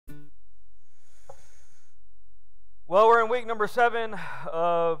Well, we're in week number 7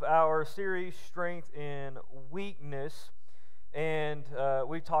 of our series, Strength in Weakness, and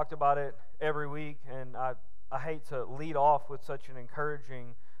we've talked about it every week, and I hate to lead off with such an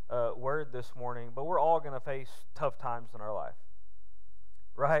encouraging word this morning, but we're all going to face tough times in our life,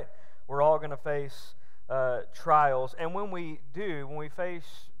 right? We're all going to face trials, and when we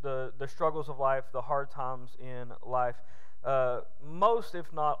face the struggles of life, the hard times in life, most,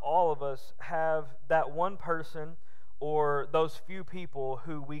 if not all of us, have that one person or those few people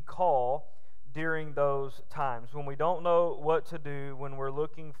who we call during those times. When we don't know what to do, when we're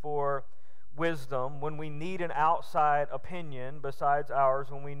looking for wisdom, when we need an outside opinion besides ours,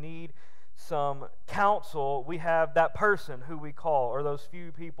 when we need some counsel, we have that person who we call, or those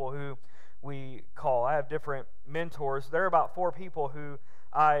few people who we call. I have different mentors. There are about 4 people who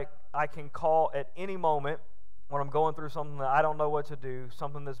I can call at any moment when I'm going through something that I don't know what to do,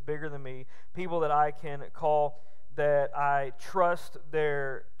 something that's bigger than me, people that I can call that I trust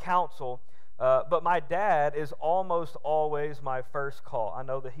their counsel. But my dad is almost always my first call. I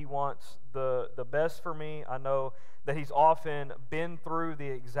know that he wants the best for me. I know that he's often been through the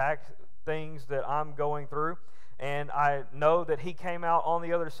exact things that I'm going through. And I know that he came out on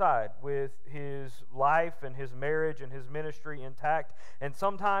the other side with his life and his marriage and his ministry intact. And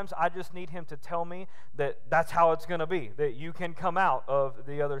sometimes I just need him to tell me that that's how it's going to be, that you can come out of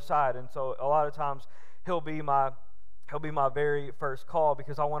the other side. And so a lot of times he'll be my very first call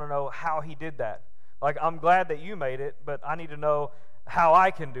because I want to know how he did that. Like, I'm glad that you made it, but I need to know how I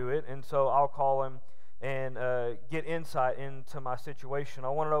can do it. And so I'll call him and get insight into my situation. I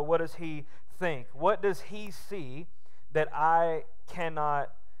want to know, what does he think? What does he see that I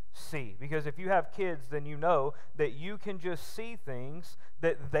cannot see? Because if you have kids, then you know that you can just see things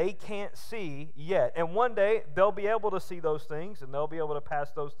that they can't see yet. And one day they'll be able to see those things and they'll be able to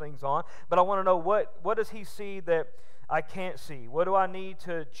pass those things on. But I want to know, what does he see that I can't see? What do I need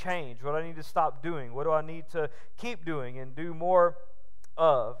to change? What do I need to stop doing? What do I need to keep doing and do more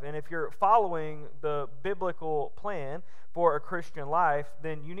of? And if you're following the biblical plan for a Christian life,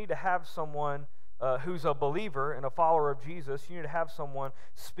 then you need to have someone who's a believer and a follower of Jesus. You need to have someone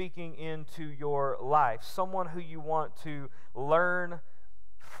speaking into your life, someone who you want to learn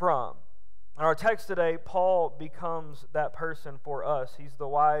from. In our text today, Paul becomes that person for us. He's the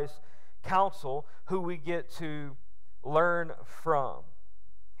wise counsel who we get to learn from.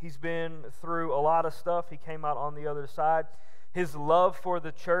 He's been through a lot of stuff. He came out on the other side. His love for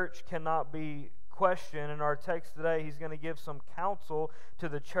the church cannot be questioned. In our text today, he's going to give some counsel to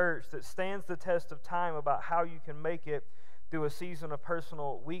the church that stands the test of time about how you can make it through a season of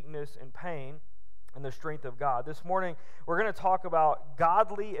personal weakness and pain and the strength of God. This morning, we're going to talk about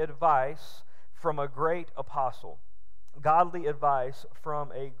godly advice from a great apostle. Godly advice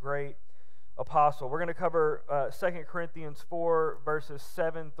from a great apostle. We're going to cover 2 Corinthians 4, verses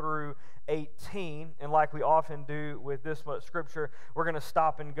 7 through 18. And like we often do with this much scripture, we're going to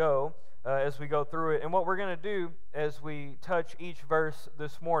stop and go as we go through it. And what we're going to do as we touch each verse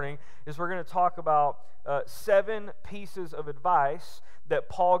this morning is we're going to talk about 7 pieces of advice that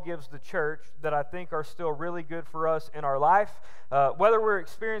Paul gives the church that I think are still really good for us in our life. Whether we're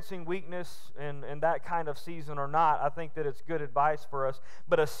experiencing weakness in that kind of season or not, I think that it's good advice for us.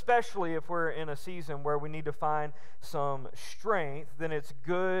 But especially if we're in a season where we need to find some strength, then it's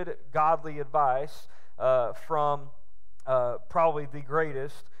good, godly advice from probably the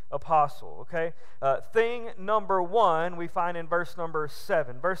greatest apostle, okay? Thing number 1 we find in verse number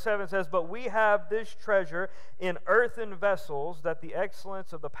 7. Verse 7 says, "But we have this treasure in earthen vessels, that the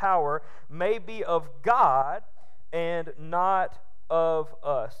excellence of the power may be of God and not of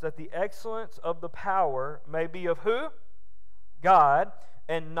us." That the excellence of the power may be of who? God,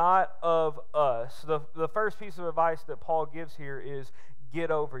 and not of us. The first piece of advice that Paul gives here is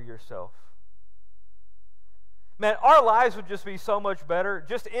get over yourself. Man, our lives would just be so much better,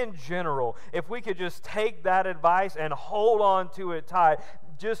 just in general, if we could just take that advice and hold on to it tight.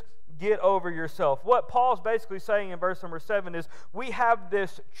 Just get over yourself. What Paul's basically saying in verse number 7 is, we have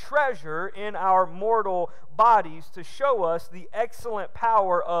this treasure in our mortal bodies to show us the excellent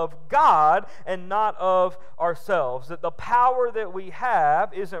power of God and not of ourselves. That the power that we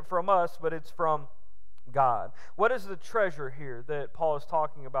have isn't from us, but it's from God. What is the treasure here that Paul is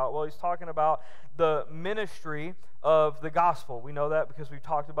talking about? Well, he's talking about the ministry of the gospel. We know that because we've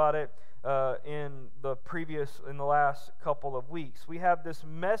talked about it in the last couple of weeks. We have this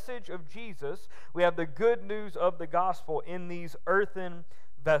message of Jesus. We have the good news of the gospel in these earthen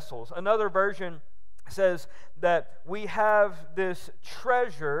vessels. Another version says that we have this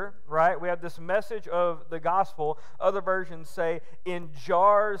treasure, right? We have this message of the gospel. Other versions say in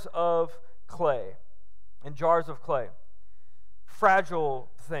jars of clay. in jars of clay.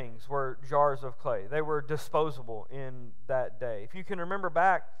 Fragile things were jars of clay. They were disposable in that day. If you can remember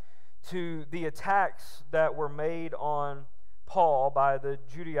back to the attacks that were made on Paul by the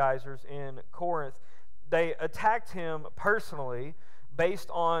Judaizers in Corinth, they attacked him personally based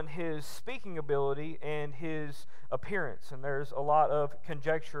on his speaking ability and his appearance. And there's a lot of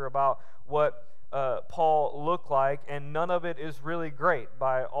conjecture about what Paul looked like, and none of it is really great.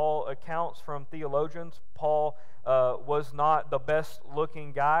 By all accounts from theologians, Paul was not the best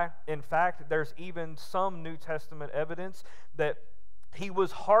looking guy. In fact, there's even some New Testament evidence that he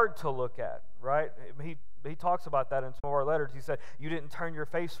was hard to look at, right? He talks about that in some of our letters. He said, "You didn't turn your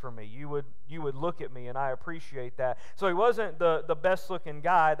face from me. You would look at me, and I appreciate that." So he wasn't the best looking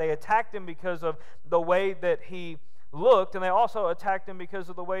guy. They attacked him because of the way that he looked, and they also attacked him because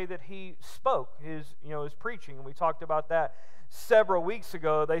of the way that he spoke, his preaching. And we talked about that several weeks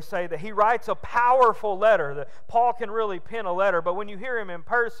ago. They say that he writes a powerful letter, that Paul can really pen a letter, but when you hear him in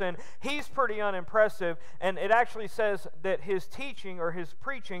person, he's pretty unimpressive, and it actually says that his teaching or his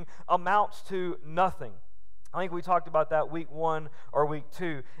preaching amounts to nothing. I think we talked about that week 1 or week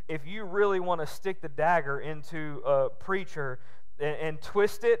 2. If you really want to stick the dagger into a preacher and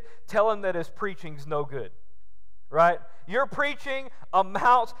twist it, tell him that his preaching's no good. Right? Your preaching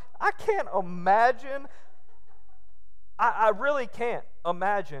amounts, I can't imagine, I really can't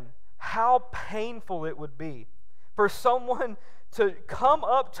imagine how painful it would be for someone to come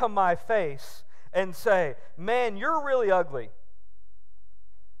up to my face and say, "Man, you're really ugly."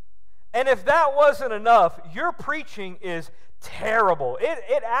 And if that wasn't enough, your preaching is terrible.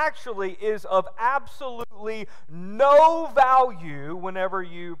 It actually is of absolutely no value whenever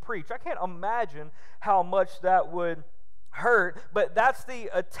you preach. I can't imagine how much that would hurt, but that's the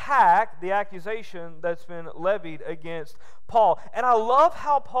attack, the accusation that's been levied against Paul. And I love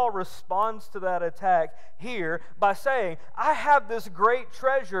how Paul responds to that attack here by saying, "I have this great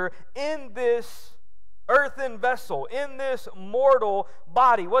treasure in this earthen vessel, in this mortal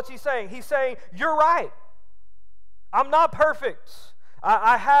body." What's he saying? He's saying, "You're right. I'm not perfect.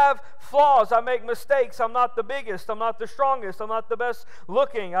 I have flaws. I make mistakes. I'm not the biggest. I'm not the strongest. I'm not the best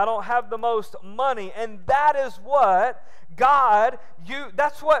looking. I don't have the most money." And that is what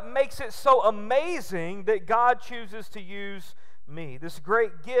that's what makes it so amazing that God chooses to use me. This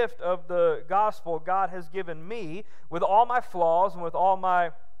great gift of the gospel God has given me with all my flaws and with all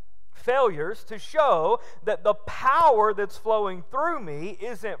my failures to show that the power that's flowing through me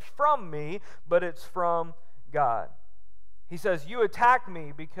isn't from me, but it's from God. He says, "You attack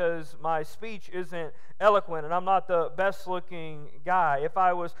me because my speech isn't eloquent and I'm not the best looking guy. If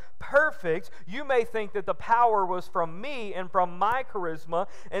I was perfect, you may think that the power was from me and from my charisma."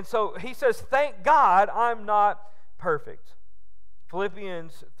 And so he says, "Thank God I'm not perfect."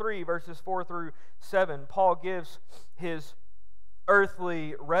 Philippians 3 verses 4 through 7, Paul gives his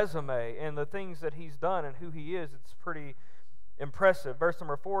earthly resume and the things that he's done and who he is. It's pretty impressive. Verse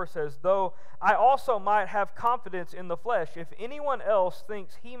number 4 says, "Though I also might have confidence in the flesh, if anyone else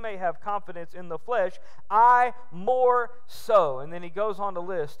thinks he may have confidence in the flesh, I more so." And then he goes on to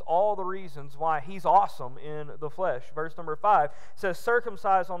list all the reasons why he's awesome in the flesh. Verse number 5 says,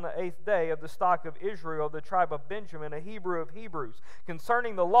 "Circumcised on the 8th day, of the stock of Israel, of the tribe of Benjamin, a Hebrew of Hebrews,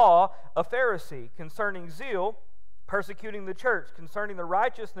 concerning the law, a Pharisee, concerning zeal, persecuting the church, concerning the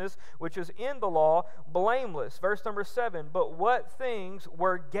righteousness which is in the law, blameless." Verse number 7, "But what things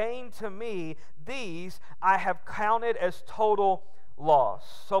were gain to me, these I have counted as total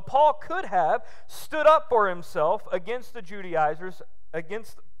loss." So Paul could have stood up for himself against the Judaizers,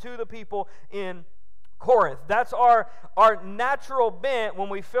 to the people in Corinth. That's our natural bent when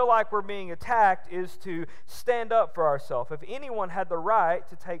we feel like we're being attacked, is to stand up for ourselves. If anyone had the right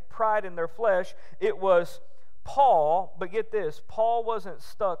to take pride in their flesh, it was Paul. But get this, Paul wasn't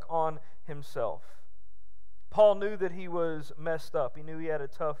stuck on himself. Paul knew that he was messed up. He knew he had a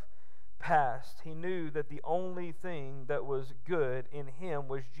tough past. He knew that the only thing that was good in him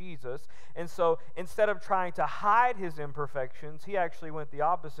was Jesus. And so instead of trying to hide his imperfections, he actually went the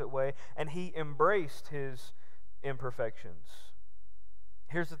opposite way and he embraced his imperfections.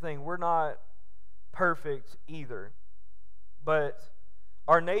 Here's the thing, we're not perfect either, but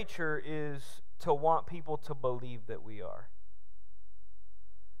our nature is to want people to believe that we are.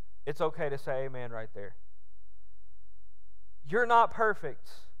 It's okay to say amen right there. You're not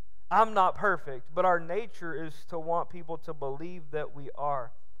perfect. I'm not perfect. But our nature is to want people to believe that we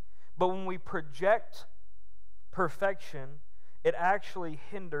are. But when we project perfection, it actually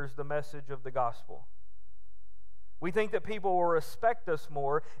hinders the message of the gospel. We think that people will respect us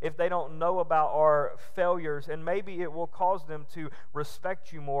more if they don't know about our failures, and maybe it will cause them to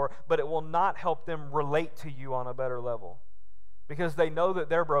respect you more, but it will not help them relate to you on a better level. Because they know that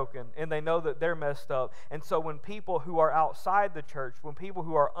they're broken and they know that they're messed up. And so when people who are outside the church, when people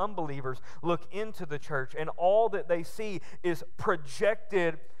who are unbelievers look into the church and all that they see is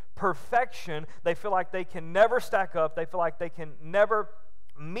projected perfection, they feel like they can never stack up. They feel like they can never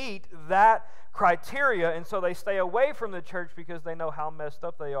meet that criteria, and so they stay away from the church because they know how messed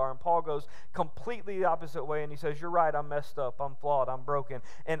up they are. And Paul goes completely the opposite way, and he says, you're right, I'm messed up, I'm flawed, I'm broken,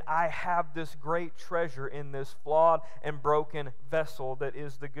 and I have this great treasure in this flawed and broken vessel that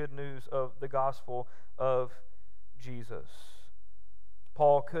is the good news of the gospel of Jesus.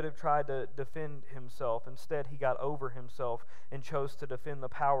 Paul could have tried to defend himself. Instead, he got over himself and chose to defend the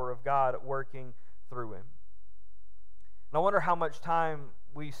power of God working through him. And I wonder how much time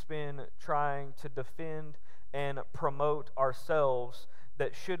we spend trying to defend and promote ourselves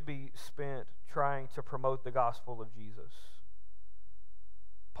that should be spent trying to promote the gospel of Jesus.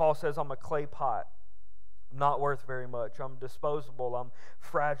 Paul says, I'm a clay pot. I'm not worth very much. I'm disposable. I'm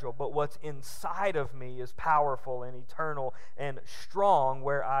fragile. But what's inside of me is powerful and eternal and strong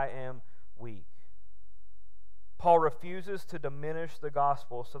where I am weak. Paul refuses to diminish the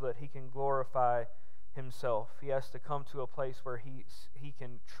gospel so that he can glorify himself. He has to come to a place where he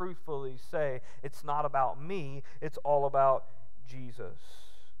can truthfully say, it's not about me, it's all about Jesus.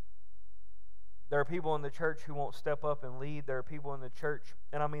 There are people in the church who won't step up and lead. There are people in the church,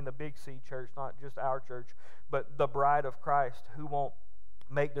 and I mean the Big C church, not just our church, but the bride of Christ, who won't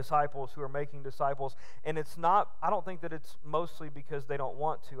make disciples, who are making disciples. And it's not, I don't think that it's mostly because they don't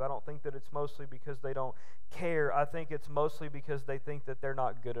want to. I don't think that it's mostly because they don't care. I think it's mostly because they think that they're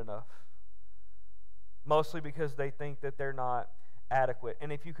not good enough. Mostly because they think that they're not adequate.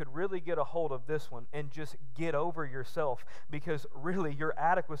 And if you could really get a hold of this one and just get over yourself, because really your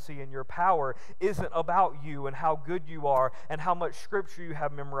adequacy and your power isn't about you and how good you are and how much scripture you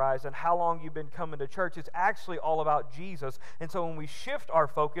have memorized and how long you've been coming to church. It's actually all about Jesus. And so when we shift our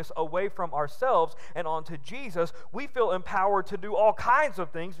focus away from ourselves and onto Jesus, we feel empowered to do all kinds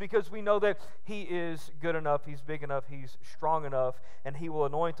of things because we know that He is good enough, He's big enough, He's strong enough, and He will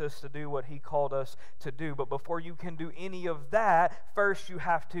anoint us to do what He called us to do. But before you can do any of that, first, you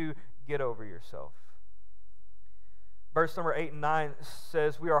have to get over yourself. Verse number 8 and 9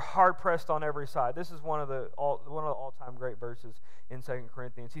 says, we are hard-pressed on every side. This is one of the all-time great verses in 2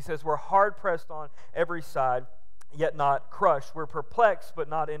 Corinthians. He says, we're hard-pressed on every side, yet not crushed. We're perplexed, but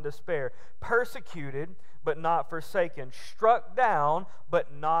not in despair. Persecuted, but not forsaken. Struck down,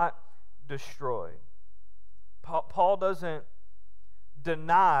 but not destroyed. Paul doesn't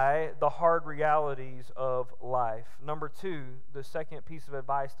deny the hard realities of life. Number two, the second piece of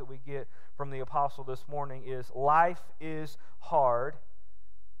advice that we get from the apostle this morning is life is hard.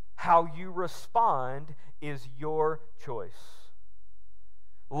 How you respond is your choice.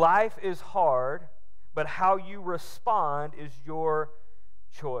 Life is hard, but how you respond is your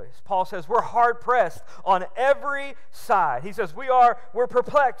choice. Paul says we're hard-pressed on every side. He says we're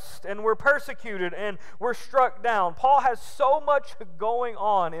perplexed and we're persecuted and we're struck down. Paul has so much going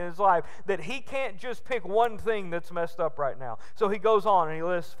on in his life that he can't just pick one thing that's messed up right now. So he goes on and he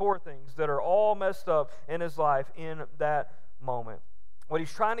lists 4 things that are all messed up in his life in that moment. What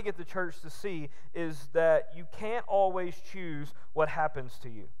he's trying to get the church to see is that you can't always choose what happens to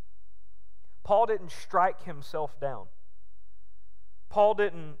you. Paul didn't strike himself down. Paul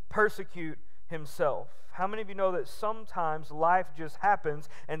didn't persecute himself. How many of you know that sometimes life just happens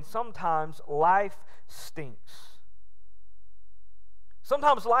and sometimes life stinks?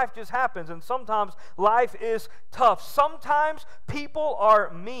 Sometimes life just happens and sometimes life is tough. Sometimes people are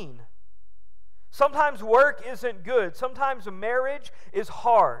mean. Sometimes work isn't good. Sometimes marriage is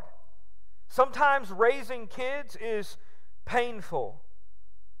hard. Sometimes raising kids is painful.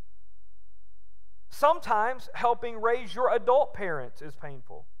 Sometimes helping raise your adult parents is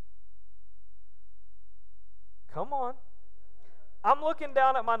painful. Come on. I'm looking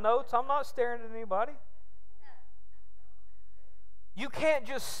down at my notes. I'm not staring at anybody. You can't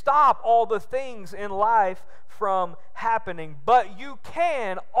just stop all the things in life from happening, but you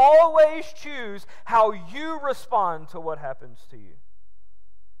can always choose how you respond to what happens to you.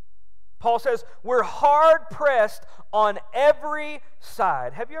 Paul says, we're hard-pressed on every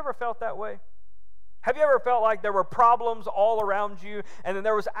side. Have you ever felt that way? Have you ever felt like there were problems all around you and then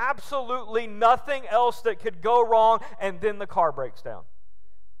there was absolutely nothing else that could go wrong and then the car breaks down?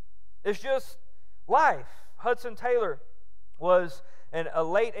 It's just life. Hudson Taylor was a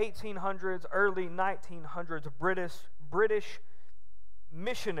late 1800s, early 1900s British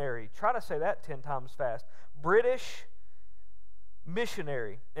missionary. Try to say that 10 times fast. British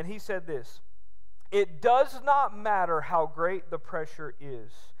missionary. And he said this: "It does not matter how great the pressure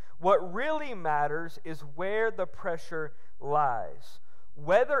is. What really matters is where the pressure lies.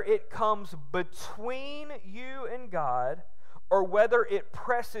 Whether it comes between you and God, or whether it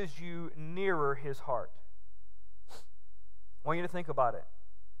presses you nearer His heart." I want you to think about it.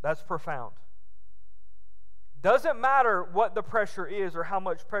 That's profound. Doesn't matter what the pressure is or how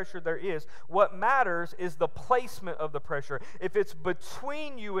much pressure there is. What matters is the placement of the pressure. If it's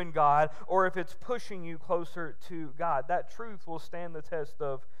between you and God, or if it's pushing you closer to God. That truth will stand the test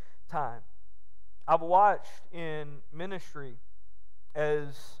of time. I've watched in ministry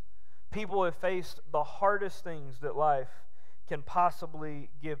as people have faced the hardest things that life can possibly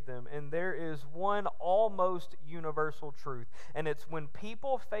give them. And there is one almost universal truth. And it's when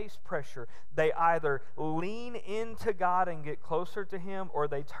people face pressure, they either lean into God and get closer to Him, or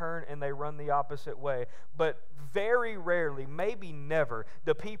they turn and they run the opposite way. But very rarely, maybe never,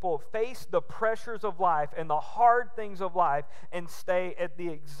 do people face the pressures of life and the hard things of life and stay at the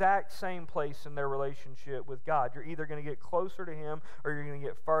exact same place in their relationship with God. You're either going to get closer to Him or you're going to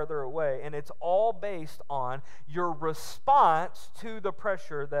get farther away. And it's all based on your response to the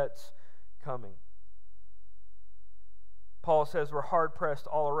pressure that's coming. Paul says we're hard-pressed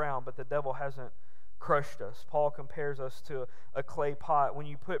all around, but the devil hasn't crushed us. Paul compares us to a clay pot. When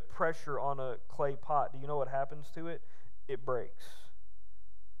you put pressure on a clay pot, do you know what happens to it? It breaks.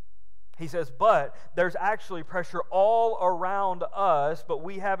 He says, but there's actually pressure all around us, but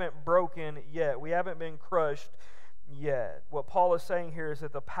we haven't broken yet. We haven't been crushed yet. What Paul is saying here is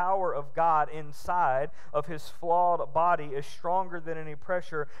that the power of God inside of His flawed body is stronger than any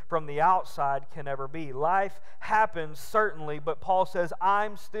pressure from the outside can ever be. Life happens, certainly, but Paul says,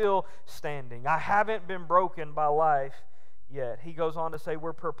 I'm still standing. I haven't been broken by life yet. He goes on to say,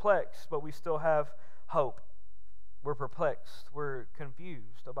 we're perplexed, but we still have hope. We're perplexed. We're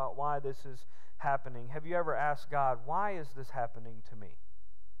confused about why this is happening. Have you ever asked God, why is this happening to me?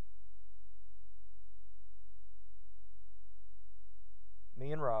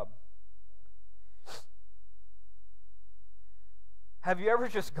 Me and Rob. Have you ever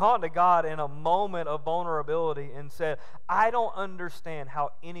just gone to God in a moment of vulnerability and said, I don't understand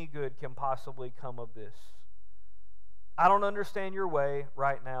how any good can possibly come of this. I don't understand your way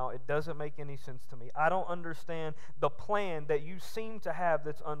right now. It doesn't make any sense to me. I don't understand the plan that you seem to have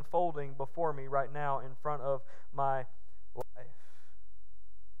that's unfolding before me right now in front of my life.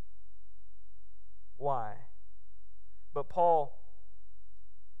 Why? But Paul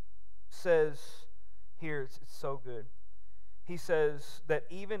says here, it's so good. He says that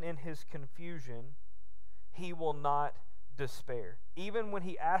even in his confusion, he will not despair. Even when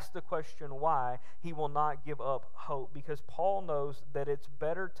he asks the question why, he will not give up hope, because Paul knows that it's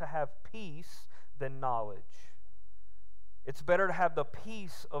better to have peace than knowledge. It's better to have the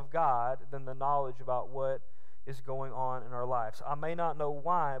peace of God than the knowledge about what is going on in our lives. I may not know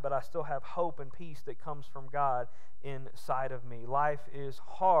why, but I still have hope and peace that comes from God inside of me. Life is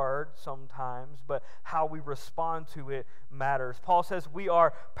hard sometimes, but how we respond to it matters. Paul says we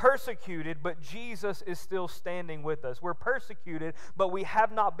are persecuted, but Jesus is still standing with us. We're persecuted, but we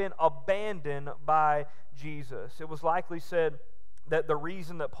have not been abandoned by Jesus. It was likely said that the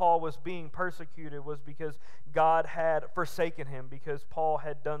reason that Paul was being persecuted was because God had forsaken him, because Paul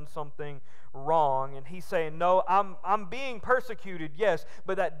had done something wrong. And he's saying, no, I'm being persecuted, yes,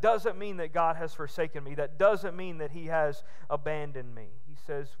 but that doesn't mean that God has forsaken me. That doesn't mean that He has abandoned me. He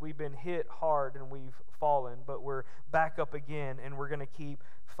says we've been hit hard and we've fallen, but we're back up again and we're going to keep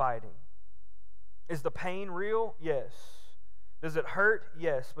fighting. Is the pain real? Yes. Does it hurt?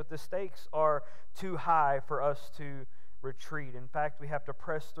 Yes, but the stakes are too high for us to retreat. In fact, we have to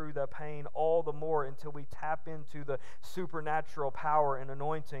press through the pain all the more until we tap into the supernatural power and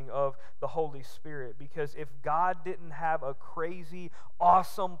anointing of the Holy Spirit. Because if God didn't have a crazy,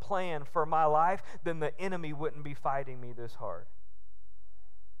 awesome plan for my life, then the enemy wouldn't be fighting me this hard.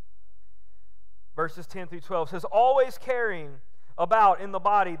 Verses 10 through 12 says, always carrying about in the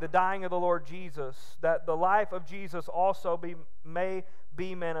body the dying of the Lord Jesus, that the life of Jesus also may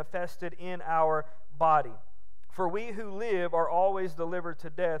be manifested in our body. For we who live are always delivered to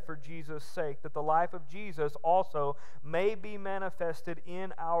death for Jesus' sake, that the life of Jesus also may be manifested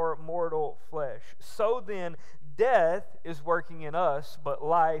in our mortal flesh. So then, death is working in us, but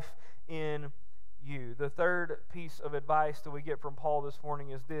life in you. The third piece of advice that we get from Paul this morning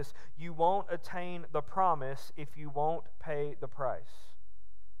is this: you won't attain the promise if you won't pay the price.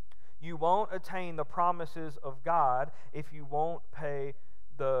 You won't attain the promises of God if you won't pay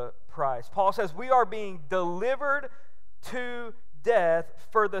the price. Paul says we are being delivered to death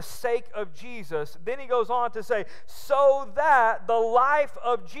for the sake of Jesus. Then he goes on to say, so that the life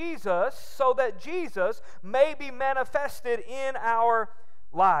of Jesus, so that Jesus may be manifested in our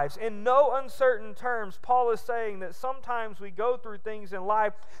lives. In no uncertain terms, Paul is saying that sometimes we go through things in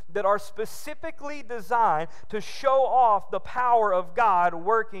life that are specifically designed to show off the power of God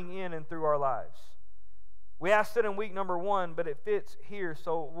working in and through our lives. We asked it in week number 1, but it fits here,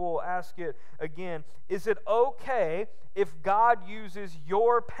 so we'll ask it again. Is it okay if God uses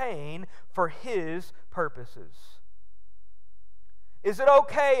your pain for His purposes? Is it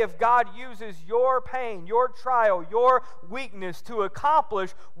okay if God uses your pain, your trial, your weakness to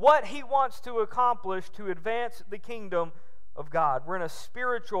accomplish what He wants to accomplish to advance the kingdom of God? We're in a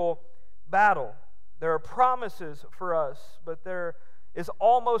spiritual battle. There are promises for us, but there is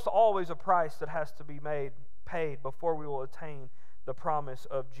almost always a price that has to be paid before we will attain the promise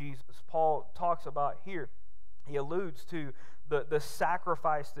of Jesus. Paul talks about here, he alludes to the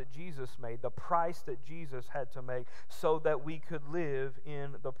sacrifice that Jesus made, the price that Jesus had to make so that we could live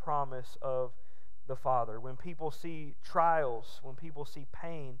in the promise of the Father. When people see trials, when people see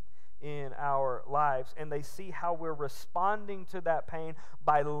pain in our lives, and they see how we're responding to that pain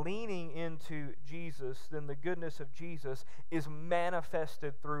by leaning into Jesus, then the goodness of Jesus is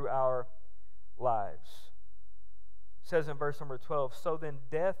manifested through our lives. It says in verse number 12, so then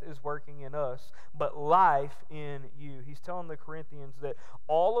death is working in us, but life in you. He's telling the Corinthians that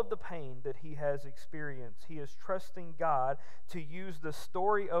all of the pain that he has experienced, he is trusting God to use the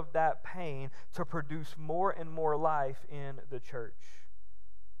story of that pain to produce more and more life in the church.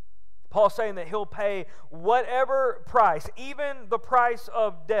 Paul's saying that he'll pay whatever price, even the price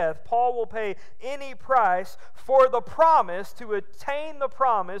of death. Paul will pay any price for the promise, to attain the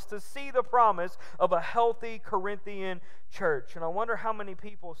promise, to see the promise of a healthy Corinthian church. And I wonder how many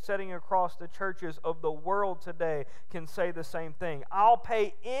people sitting across the churches of the world today can say the same thing. I'll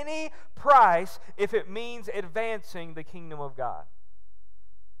pay any price if it means advancing the kingdom of God.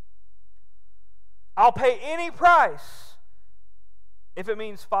 I'll pay any price if it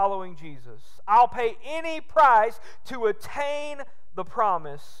means following Jesus. I'll pay any price to attain the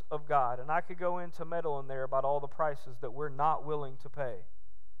promise of God. And I could go into meddling there about all the prices that we're not willing to pay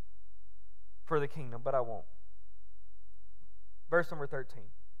for the kingdom, but I won't. Verse number 13.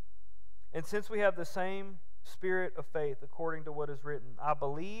 And since we have the same spirit of faith, according to what is written, I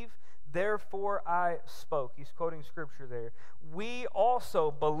believe, therefore I spoke. He's quoting scripture there. We also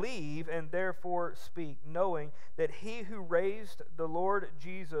believe and therefore speak, knowing that He who raised the Lord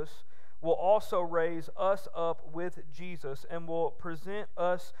Jesus will also raise us up with Jesus and will present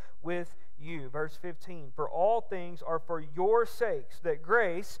us with you. Verse 15, for all things are for your sakes, that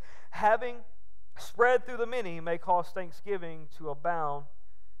grace, having spread through the many, may cause thanksgiving to abound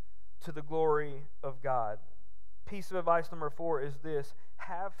to the glory of God. Piece of advice number 4 is this: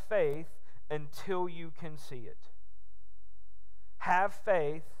 have faith until you can see it. Have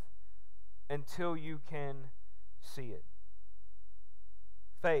faith until you can see it.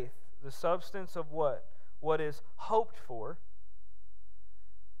 Faith, the substance of what? What is hoped for.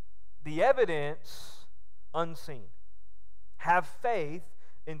 The evidence unseen. Have faith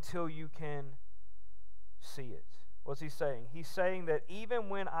until you can see it. What's he saying? He's saying that even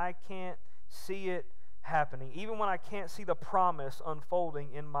when I can't see it happening, even when I can't see the promise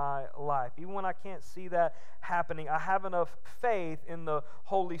unfolding in my life, even when I can't see that happening, I have enough faith in the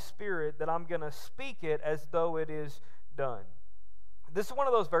Holy Spirit that I'm going to speak it as though it is done. This is one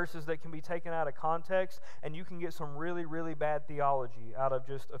of those verses that can be taken out of context, and you can get some really, really bad theology out of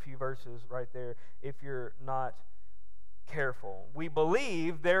just a few verses right there if you're not careful. We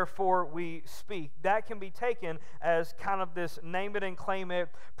believe, therefore we speak. That can be taken as kind of this name it and claim it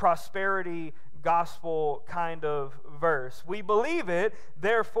prosperity gospel kind of verse. We believe it,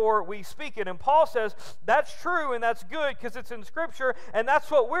 therefore we speak it. And Paul says that's true and that's good because it's in Scripture, and that's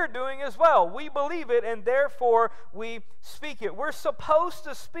what we're doing as well. We believe it and therefore we speak it. We're supposed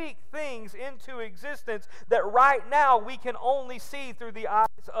to speak things into existence that right now we can only see through the eyes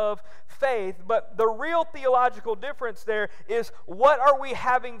of faith. But the real theological difference there is, what are we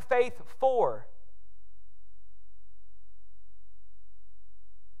having faith for?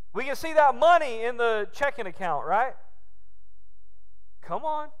 We can see that money in the checking account, right? Come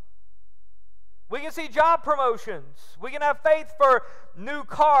on. We can see job promotions. We can have faith for new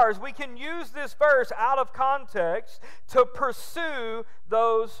cars. We can use this verse out of context to pursue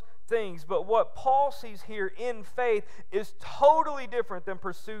those things. But what Paul sees here in faith is totally different than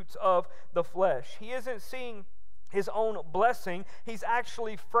pursuits of the flesh. He isn't seeing his own blessing. He's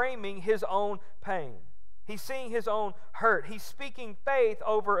actually framing his own pain. He's seeing his own hurt. He's speaking faith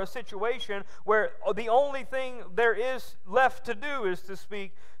over a situation where the only thing there is left to do is to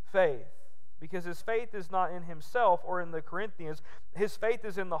speak faith. Because his faith is not in himself or in the Corinthians. His faith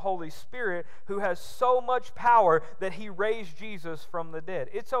is in the Holy Spirit, who has so much power that he raised Jesus from the dead.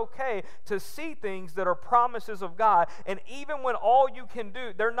 It's okay to see things that are promises of God, and even when all you can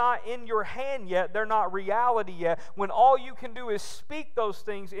do, they're not in your hand yet, they're not reality yet, when all you can do is speak those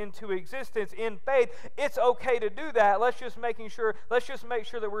things into existence in faith, it's okay to do that. Let's just make sure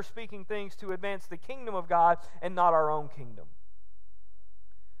that we're speaking things to advance the kingdom of God and not our own kingdom.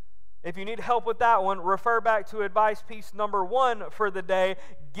 If you need help with that one, refer back to advice piece number 1 for the day.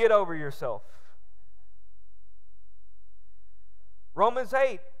 Get over yourself. Romans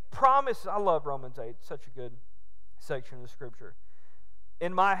 8 promise. I love Romans 8. It's such a good section of Scripture.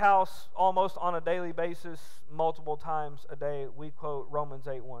 In my house, almost on a daily basis, multiple times a day, we quote Romans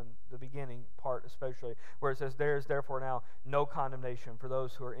 8:1, the beginning part especially, where it says, "There is therefore now no condemnation for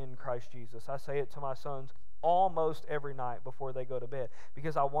those who are in Christ Jesus." I say it to my sons almost every night before they go to bed,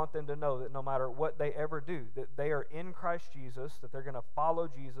 because I want them to know that no matter what they ever do, that they are in Christ Jesus, that they're going to follow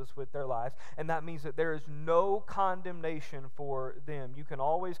Jesus with their lives, and that means that there is no condemnation for them. You can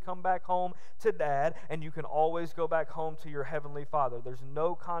always come back home to Dad, and you can always go back home to your Heavenly Father. There's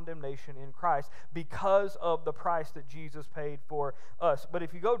no condemnation in Christ because of the price that Jesus paid for us. But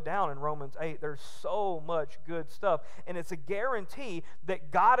if you go down in Romans 8, there's so much good stuff, and it's a guarantee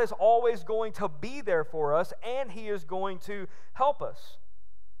that God is always going to be there for us, and He is going to help us.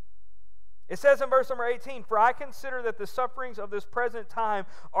 It says in verse number 18, "For I consider that the sufferings of this present time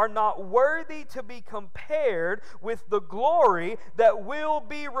are not worthy to be compared with the glory that will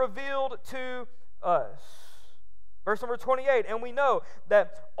be revealed to us." Verse number 28, "And we know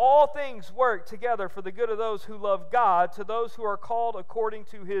that all things work together for the good of those who love God, to those who are called according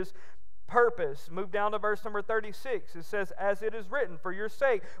to His purpose." Move down to verse number 36. It says, "As it is written, for your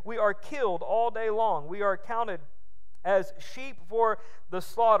sake we are killed all day long. We are counted as sheep for the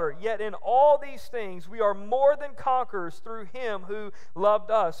slaughter. Yet in all these things we are more than conquerors through Him who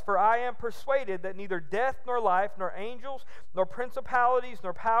loved us. For I am persuaded that neither death nor life, nor angels, nor principalities,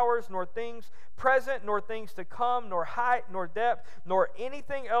 nor powers, nor things present, nor things to come, nor height, nor depth, nor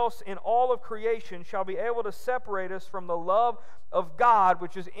anything else in all of creation shall be able to separate us from the love of God,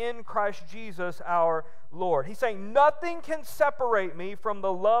 which is in Christ Jesus our Lord." He's saying nothing can separate me from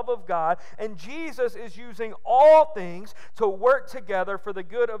the love of God, and Jesus is using all things to work together for the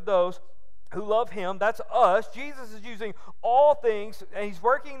good of those who love Him. That's us. Jesus is using all things, and He's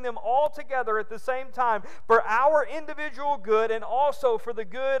working them all together at the same time for our individual good and also for the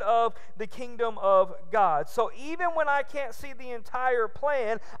good of the kingdom of God. So even when I can't see the entire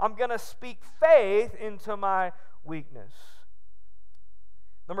plan, I'm going to speak faith into my weakness.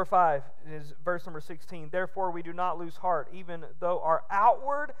 Number 5 is verse number 16. "Therefore we do not lose heart, even though our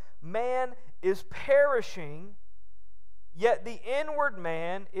outward man is perishing, yet the inward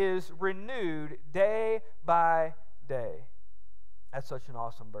man is renewed day by day." That's such an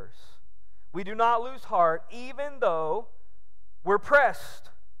awesome verse. We do not lose heart even though we're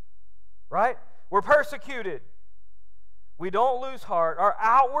pressed, right? We're persecuted. We don't lose heart. Our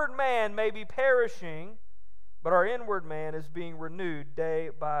outward man may be perishing, but our inward man is being renewed day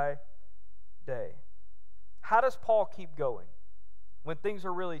by day. How does Paul keep going? When things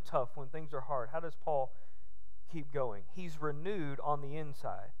are really tough, when things are hard, how does Paul keep going? He's renewed on the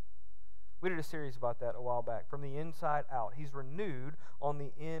inside. We did a series about that a while back. From the inside out. He's renewed on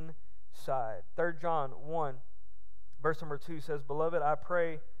the inside. 3 John 1, verse number 2 says, "Beloved, I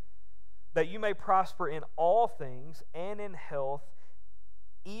pray that you may prosper in all things and in health,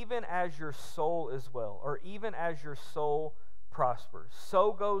 even as your soul is well," or even as your soul prospers.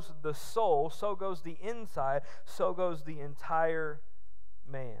 So goes the soul, so goes the inside, so goes the entire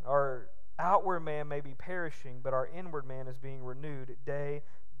man. Our outward man may be perishing, but our inward man is being renewed day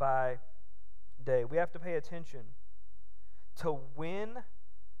by day. We have to pay attention to when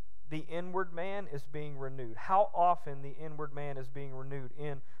the inward man is being renewed. How often the inward man is being renewed.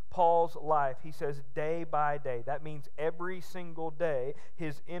 In Paul's life, he says day by day. That means every single day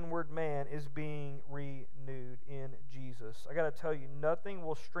his inward man is being renewed in Jesus. I got to tell you, nothing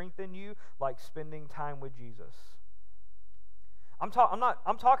will strengthen you like spending time with Jesus. I'm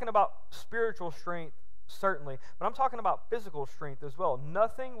talking about spiritual strength certainly, but I'm talking about physical strength as well.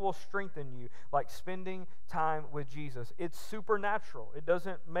 Nothing will strengthen you like spending time with Jesus. It's supernatural. It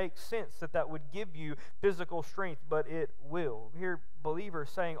doesn't make sense that that would give you physical strength, but it will. We hear believers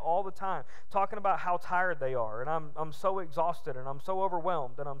saying all the time, talking about how tired they are, and I'm so exhausted, and I'm so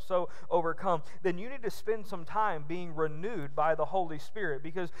overwhelmed, and I'm so overcome. Then you need to spend some time being renewed by the Holy Spirit,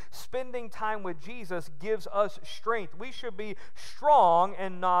 because spending time with Jesus gives us strength. We should be strong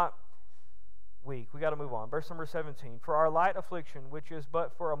and not weak. We got to move on. Verse number 17. For our light affliction, which is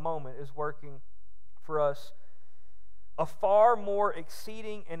but for a moment, is working for us a far more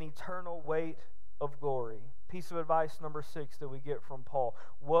exceeding and eternal weight of glory. Piece of advice number 6 that we get from Paul.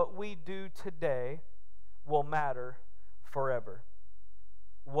 What we do today will matter forever.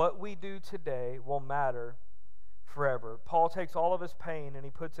 What we do today will matter forever. Paul takes all of his pain and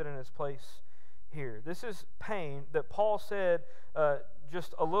he puts it in its place here. This is pain that Paul said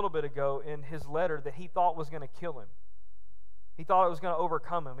just a little bit ago in his letter that he thought was going to kill him. He thought it was going to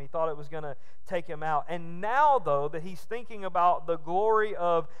overcome him. He thought it was going to take him out. And now, though, that he's thinking about the glory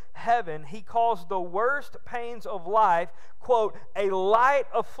of heaven, he calls the worst pains of life, quote, a light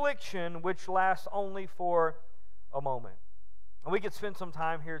affliction which lasts only for a moment. And we could spend some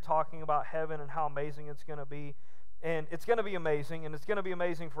time here talking about heaven and how amazing it's going to be. And it's going to be amazing, and it's going to be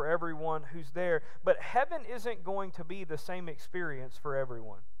amazing for everyone who's there. But heaven isn't going to be the same experience for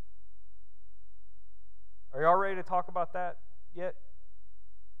everyone. Are y'all ready to talk about that yet?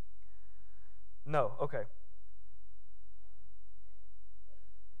 No, okay.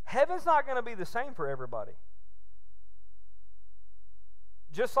 Heaven's not going to be the same for everybody.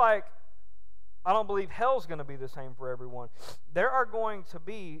 Just like I don't believe hell's going to be the same for everyone. There are going to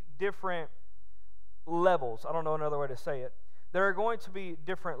be different levels. I don't know another way to say it. There are going to be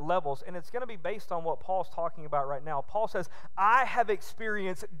different levels, and it's going to be based on what Paul's talking about right now. Paul says, I have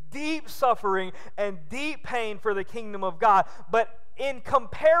experienced deep suffering and deep pain for the kingdom of God, but in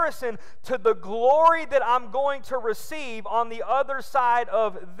comparison to the glory that I'm going to receive on the other side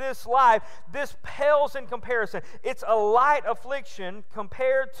of this life, this pales in comparison. It's a light affliction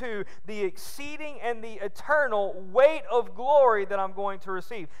compared to the exceeding and the eternal weight of glory that I'm going to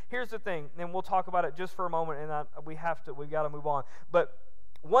receive. Here's the thing, and we'll talk about it just for a moment, and we've got to move on. But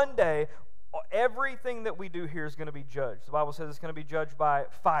one day, everything that we do here is going to be judged. The Bible says it's going to be judged by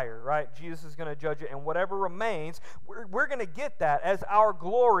fire, right? Jesus is going to judge it, and whatever remains, we're going to get that as our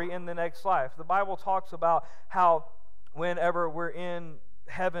glory in the next life. The Bible talks about how whenever we're in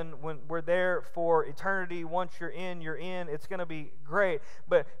heaven, when we're there for eternity, once you're in, it's going to be great.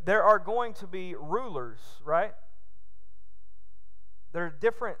 But there are going to be rulers, right? There are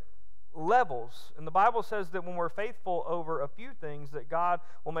different levels, and the Bible says that when we're faithful over a few things, that God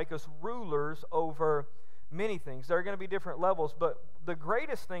will make us rulers over many things. There are going to be different levels, but the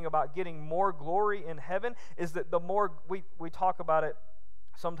greatest thing about getting more glory in heaven is that the more we talk about it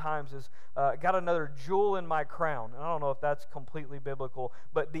sometimes is got another jewel in my crown. And I don't know if that's completely biblical,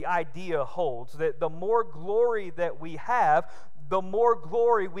 but the idea holds that the more glory that we have, the more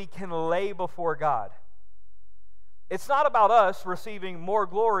glory we can lay before God. It's not about us receiving more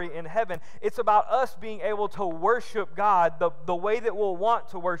glory in heaven. It's about us being able to worship God the way that we'll want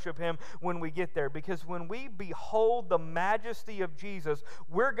to worship Him when we get there. Because when we behold the majesty of Jesus,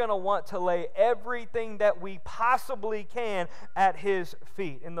 we're going to want to lay everything that we possibly can at His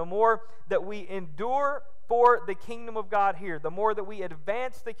feet. And the more that we endure for the kingdom of God here, the more that we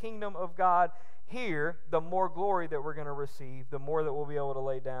advance the kingdom of God here, the more glory that we're going to receive, the more that we'll be able to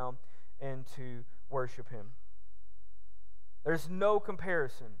lay down and to worship Him. There's no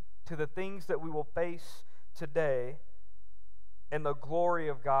comparison to the things that we will face today and the glory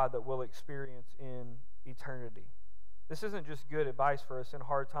of God that we'll experience in eternity. This isn't just good advice for us in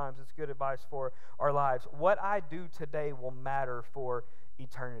hard times. It's good advice for our lives. What I do today will matter for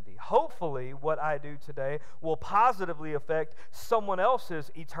eternity. Hopefully, what I do today will positively affect someone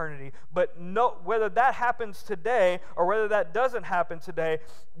else's eternity. But whether that happens today or whether that doesn't happen today,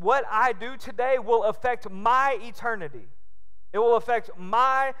 what I do today will affect my eternity. It will affect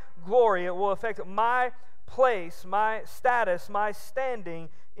my glory. It will affect my place, my status, my standing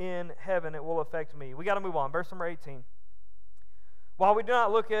in heaven. It will affect me. We got to move on. Verse number 18. While we do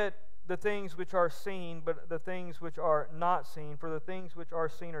not look at the things which are seen, but the things which are not seen, for the things which are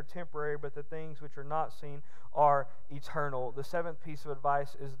seen are temporary, but the things which are not seen are eternal. The seventh piece of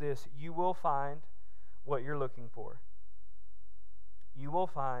advice is this: you will find what you're looking for. You will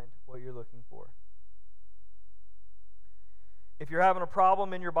find what you're looking for. If you're having a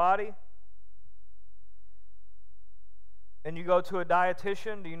problem in your body and you go to a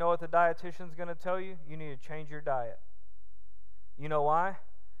dietitian, do you know what the dietitian's going to tell you? You need to change your diet. You know why?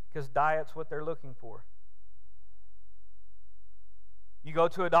 Because diet's what they're looking for. You go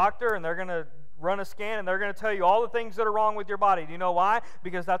to a doctor and they're going to run a scan and they're going to tell you all the things that are wrong with your body. Do you know why?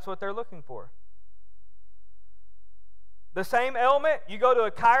 Because that's what they're looking for. The same ailment, you go to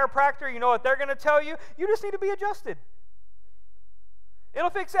a chiropractor, you know what they're going to tell you? You just need to be adjusted. It'll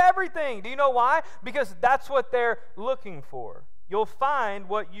fix everything. Do you know why? Because that's what they're looking for. You'll find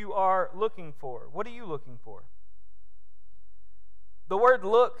what you are looking for. What are you looking for? The word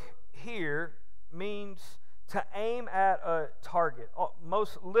look here means to aim at a target.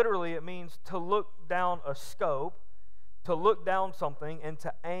 Most literally, it means to look down a scope, to look down something, and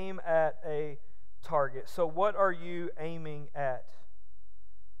to aim at a target. So what are you aiming at?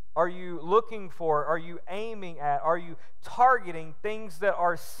 Are you looking for? Are you aiming at? Are you targeting things that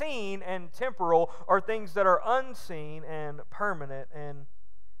are seen and temporal, or things that are unseen and permanent and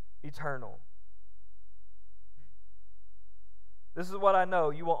eternal? This is what I know.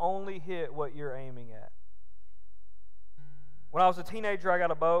 You will only hit what you're aiming at. When I was a teenager, I got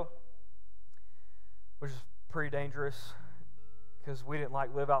a bow, which is pretty dangerous because we didn't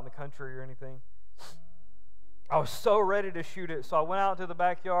live out in the country or anything. I was so ready to shoot it, so I went out to the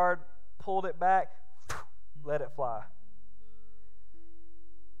backyard, pulled it back, let it fly.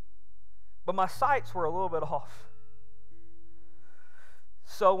 But my sights were a little bit off.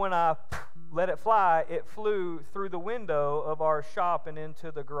 So when I let it fly, it flew through the window of our shop and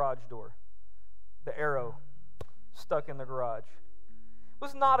into the garage door. The arrow stuck in the garage. It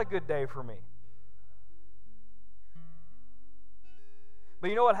was not a good day for me. But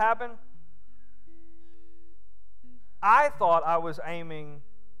you know what happened? I thought I was aiming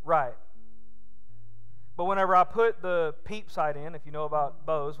right. But whenever I put the peep sight in, if you know about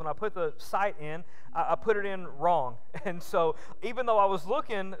bows, when I put the sight in, I put it in wrong. And so even though I was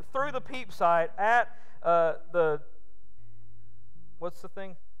looking through the peep sight at what's the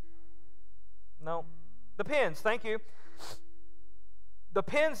thing? No. The pins, thank you. The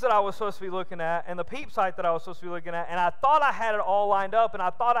pins that I was supposed to be looking at and the peep sight that I was supposed to be looking at, and I thought I had it all lined up and I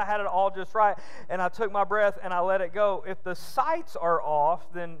thought I had it all just right, and I took my breath and I let it go. If the sights are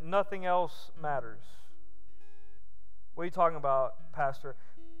off, then nothing else matters. What are you talking about, Pastor?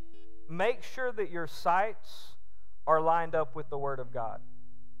 Make sure that your sights are lined up with the Word of God.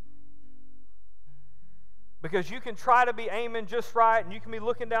 Because you can try to be aiming just right, and you can be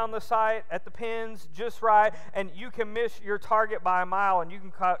looking down the sight at the pins just right, and you can miss your target by a mile, and you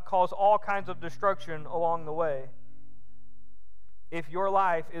can cause all kinds of destruction along the way. If your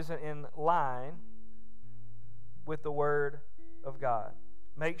life isn't in line with the Word of God.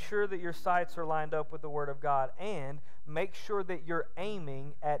 Make sure that your sights are lined up with the Word of God, and make sure that you're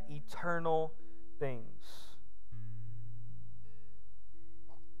aiming at eternal things.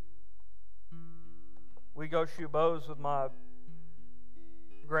 We go shoot bows with my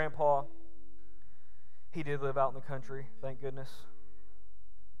grandpa. He did live out in the country, thank goodness.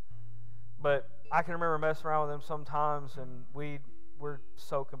 But I can remember messing around with him sometimes, and we're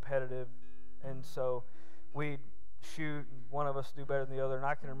so competitive, and so we'd shoot, and one of us do better than the other. And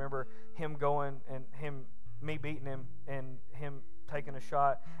I can remember him going and me beating him and him taking a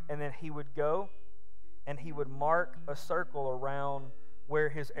shot, and then he would go and he would mark a circle around where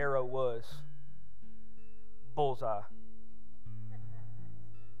his arrow was. Bullseye.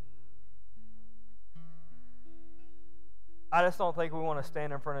 I just don't think we want to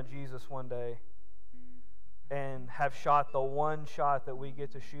stand in front of Jesus one day and have shot the one shot that we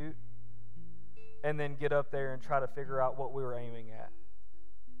get to shoot and then get up there and try to figure out what we were aiming at.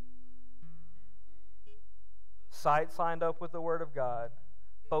 Sights lined up with the Word of God,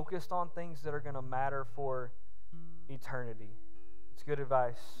 focused on things that are going to matter for eternity. It's good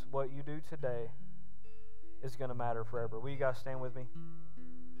advice. What you do today is going to matter forever. Will you guys stand with me?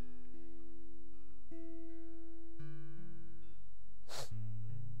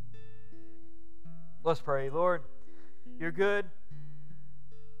 Let's pray. Lord, you're good.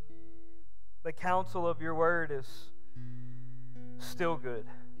 The counsel of your word is still good.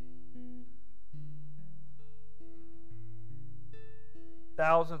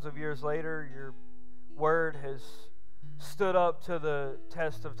 Thousands of years later, your word has stood up to the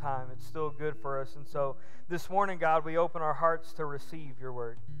test of time. It's still good for us. And so this morning, God, we open our hearts to receive your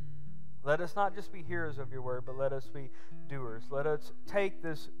word. Let us not just be hearers of your word, but let us be doers. Let us take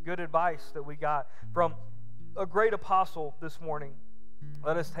this good advice that we got from a great apostle this morning.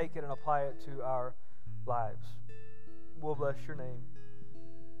 Let us take it and apply it to our lives. We'll bless your name.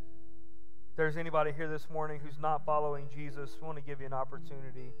 If there's anybody here this morning who's not following Jesus, we want to give you an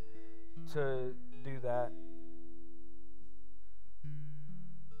opportunity to do that.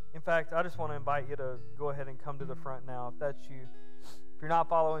 In fact, I just want to invite you to go ahead and come to the front now. If that's you, if you're not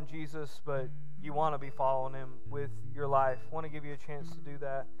following Jesus, but you want to be following Him with your life. I want to give you a chance to do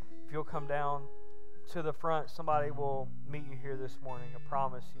that. If you'll come down to the front, somebody will meet you here this morning. I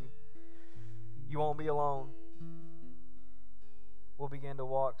promise you. You won't be alone. We'll begin to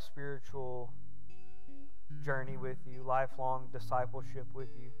walk spiritual journey with you, lifelong discipleship with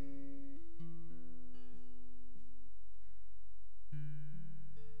you.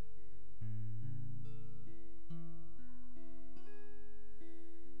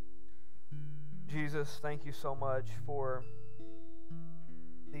 Jesus, thank you so much for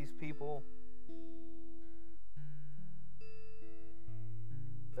these people,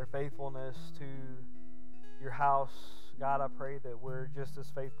 their faithfulness to your house. God, I pray that we're just as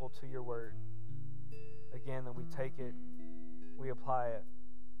faithful to your word. Again, that we take it, we apply it.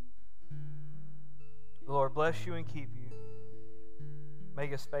 The Lord bless you and keep you.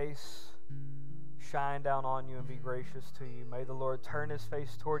 Make His face shine down on you and be gracious to you. May the Lord turn His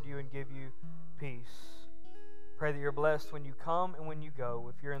face toward you and give you peace. Pray that you're blessed when you come and when you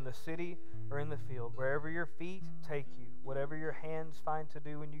go. If you're in the city or in the field, wherever your feet take you, whatever your hands find to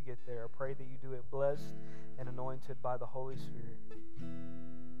do when you get there, I pray that you do it blessed and anointed by the Holy Spirit.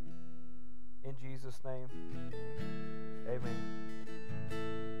 In Jesus' name,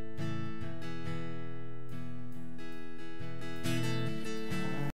 amen.